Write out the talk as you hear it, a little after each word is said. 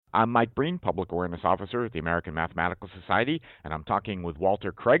I'm Mike Breen, Public Awareness Officer at the American Mathematical Society, and I'm talking with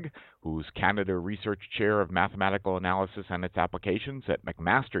Walter Craig, who's Canada Research Chair of Mathematical Analysis and its Applications at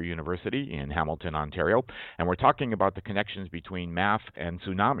McMaster University in Hamilton, Ontario. And we're talking about the connections between math and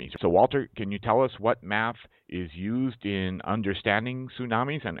tsunamis. So, Walter, can you tell us what math is used in understanding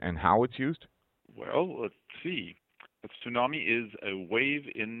tsunamis and how it's used? Well, let's see. A tsunami is a wave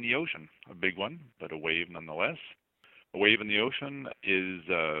in the ocean, a big one, but a wave nonetheless. A wave in the ocean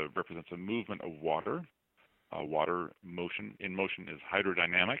represents a movement of water. Water in motion is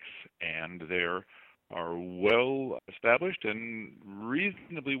hydrodynamics, and there are well established and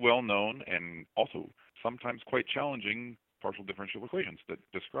reasonably well known, and also sometimes quite challenging partial differential equations that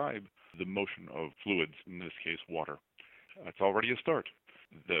describe the motion of fluids, in this case water. That's already a start.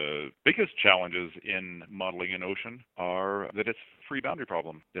 The biggest challenges in modeling an ocean are that it's a free boundary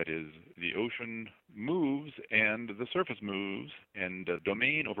problem. That is, the ocean moves and the surface moves, and the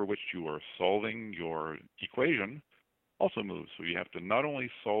domain over which you are solving your equation also moves. So you have to not only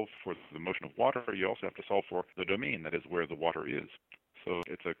solve for the motion of water, you also have to solve for the domain, that is where the water is. So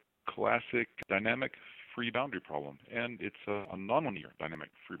it's a classic dynamic free boundary problem, and it's a nonlinear dynamic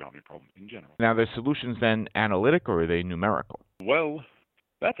free boundary problem in general. Now, the solutions then analytic or are they numerical? Well,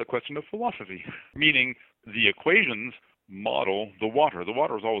 that's a question of philosophy, meaning the equations model the water. The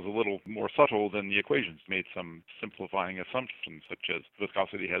water is always a little more subtle than the equations. Made some simplifying assumptions, such as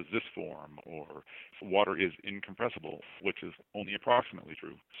viscosity has this form, or water is incompressible, which is only approximately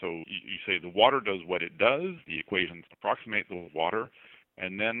true. So you say the water does what it does, the equations approximate the water,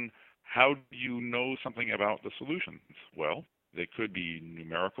 and then how do you know something about the solutions? Well, they could be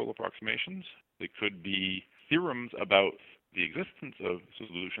numerical approximations. They could be theorems about the existence of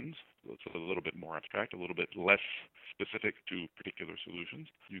solutions. It's a little bit more abstract, a little bit less specific to particular solutions.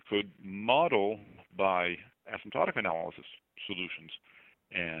 You could model by asymptotic analysis solutions,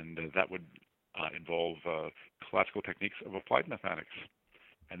 and that would involve classical techniques of applied mathematics.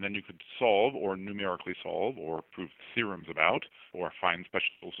 And then you could solve, or numerically solve, or prove theorems about, or find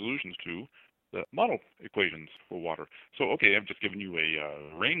special solutions to the model equations for water. So, okay, I've just given you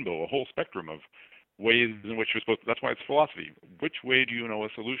a rainbow, a whole spectrum of ways in which you're supposed to, that's why it's philosophy. Which way do you know a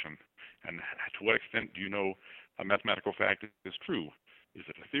solution? And to what extent do you know a mathematical fact is true? Is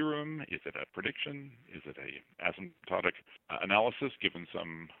it a theorem? Is it a prediction? Is it a asymptotic analysis given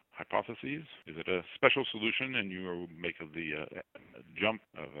some hypotheses? Is it a special solution and you make the jump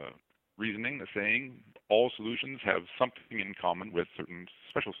of reasoning, saying all solutions have something in common with certain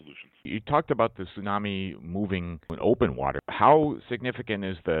special solutions? You talked about the tsunami moving in open water. How significant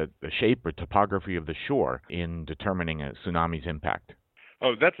is the shape or topography of the shore in determining a tsunami's impact?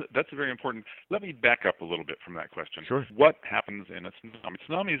 Oh, that's very important. Let me back up a little bit from that question. Sure. What happens in a tsunami?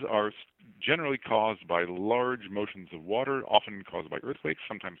 Tsunamis are generally caused by large motions of water, often caused by earthquakes,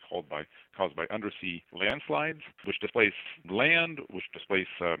 sometimes caused by undersea landslides, which displace land, which displace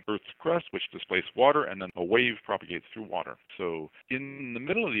Earth's crust, which displace water, and then a wave propagates through water. So in the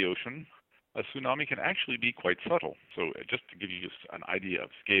middle of the ocean, a tsunami can actually be quite subtle. So just to give you an idea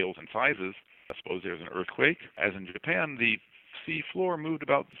of scales and sizes, I suppose there's an earthquake. As in Japan, the sea floor moved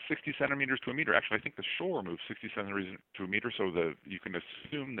about 60 centimeters to a meter. Actually, I think the shore moved 60 centimeters to a meter, so you can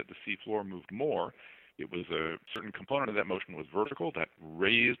assume that the sea floor moved more. It was a certain component of that motion was vertical, that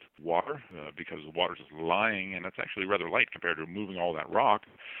raised water because the water is lying, and it's actually rather light compared to moving all that rock.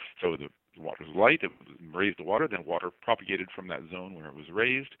 So the water was light, it raised the water, then water propagated from that zone where it was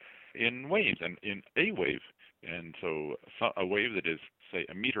raised in waves, and in a wave. And so a wave that is, say,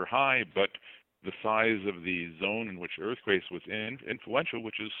 a meter high, but the size of the zone in which earthquakes was influential,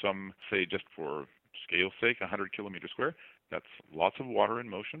 which is some, say, just for scale's sake, 100 kilometers square. That's lots of water in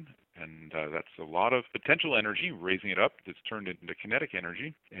motion, and that's a lot of potential energy, raising it up. That's turned into kinetic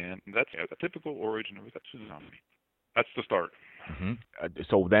energy, and that's a typical origin of a tsunami. That's the start. Mm-hmm.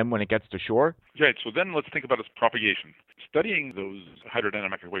 So then when it gets to shore? Right, so then let's think about its propagation. Studying those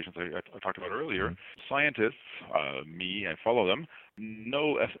hydrodynamic equations I talked about earlier, scientists, I follow them,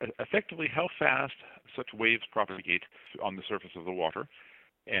 know effectively how fast such waves propagate on the surface of the water.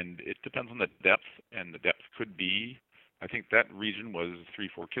 And it depends on the depth, and the depth could be, I think that region was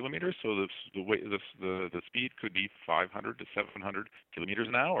 3-4 kilometers, so the speed could be 500 to 700 kilometers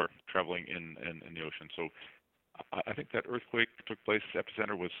an hour traveling in the ocean. So I think that earthquake took place,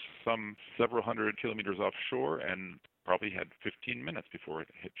 epicenter was some several hundred kilometers offshore and probably had 15 minutes before it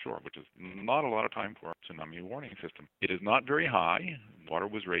hit shore, which is not a lot of time for a tsunami warning system. It is not very high. Water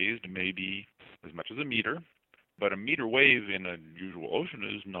was raised maybe as much as a meter, but a meter wave in a usual ocean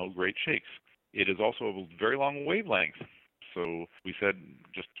is no great shakes. It is also a very long wavelength. So we said,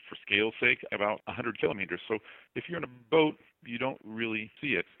 just for scale's sake, about 100 kilometers. So if you're in a boat, you don't really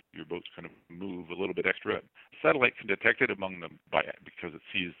see it. your boat's going to move a little bit extra. Satellite can detect it because it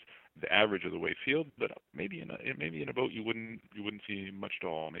sees the average of the wave field, but maybe in a boat you wouldn't see much at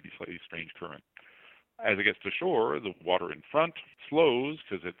all, maybe slightly strange current. As it gets to shore, the water in front slows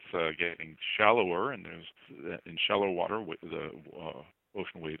because it's getting shallower, and in shallow water the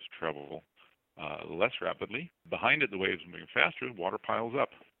ocean waves travel less rapidly. Behind it, the waves are moving faster, the water piles up.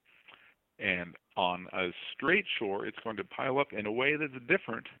 And on a straight shore, it's going to pile up in a way that's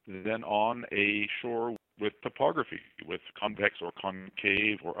different than on a shore with topography, with convex or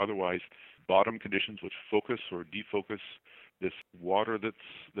concave or otherwise bottom conditions which focus or defocus this water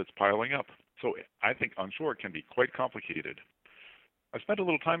that's piling up. So I think on shore it can be quite complicated. I spent a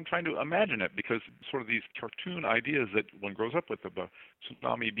little time trying to imagine it because sort of these cartoon ideas that one grows up with of a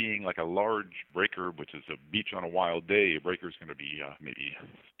tsunami being like a large breaker, which is a beach on a wild day. A breaker is going to be maybe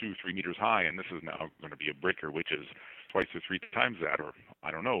 2-3 meters high, and this is now going to be a breaker which is twice or 3 times that, or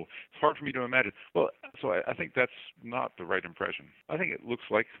I don't know. It's hard for me to imagine. Well, so I think that's not the right impression. I think it looks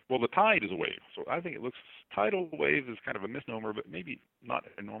like, well, the tide is a wave. So I think tidal wave is kind of a misnomer, but maybe not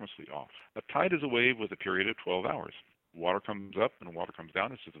enormously off. A tide is a wave with a period of 12 hours. Water comes up and water comes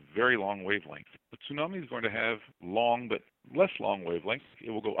down. It's just a very long wavelength. The tsunami is going to have long but less long wavelengths. It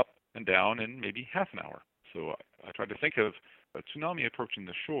will go up and down in maybe half an hour. So I tried to think of a tsunami approaching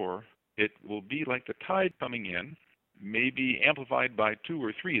the shore. It will be like the tide coming in, maybe amplified by 2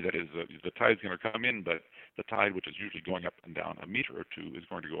 or 3. That is, the tide's going to come in, but the tide, which is usually going up and down a meter or 2, is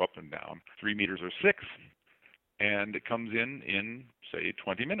going to go up and down 3 meters or 6. And it comes in, say,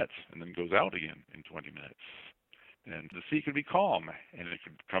 20 minutes, and then goes out again in 20 minutes. And the sea could be calm, and it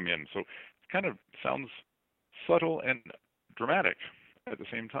could come in. So it kind of sounds subtle and dramatic at the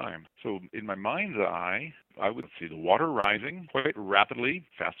same time. So in my mind's eye, I would see the water rising quite rapidly,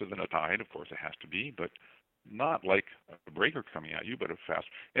 faster than a tide. Of course, it has to be, but not like a breaker coming at you, but a fast.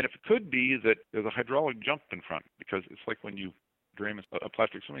 And if it could be that there's a hydraulic jump in front, because it's like when you drain a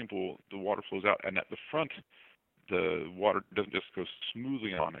plastic swimming pool, the water flows out, and at the front, the water doesn't just go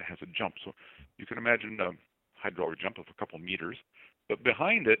smoothly on, it has a jump. So you can imagine hydraulic jump of a couple meters, but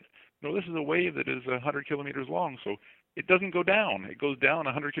behind it, this is a wave that is 100 kilometers long, so it doesn't go down. It goes down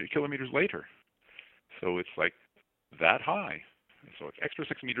 100 kilometers later. So it's like that high. So it's extra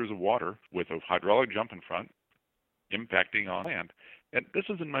 6 meters of water with a hydraulic jump in front, impacting on land. And this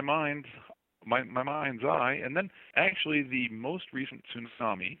is in my mind's eye. And then actually the most recent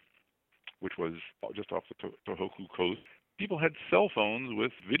tsunami, which was just off the Tohoku coast, people had cell phones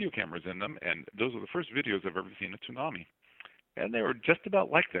with video cameras in them, and those are the first videos I've ever seen of tsunami. And they were just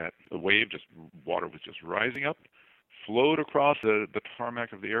about like that. The water was just rising up, flowed across the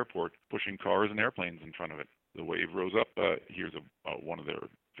tarmac of the airport, pushing cars and airplanes in front of it. The wave rose up. Here's one of their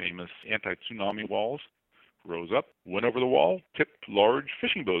famous anti-tsunami walls. Rose up, went over the wall, tipped large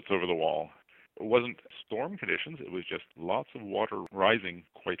fishing boats over the wall. It wasn't storm conditions. It was just lots of water rising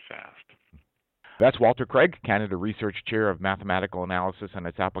quite fast. That's Walter Craig, Canada Research Chair of Mathematical Analysis and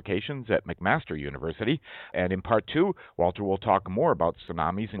its Applications at McMaster University. And in Part 2, Walter will talk more about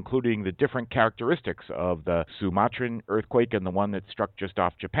tsunamis, including the different characteristics of the Sumatran earthquake and the one that struck just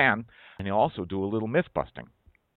off Japan. And he'll also do a little myth busting.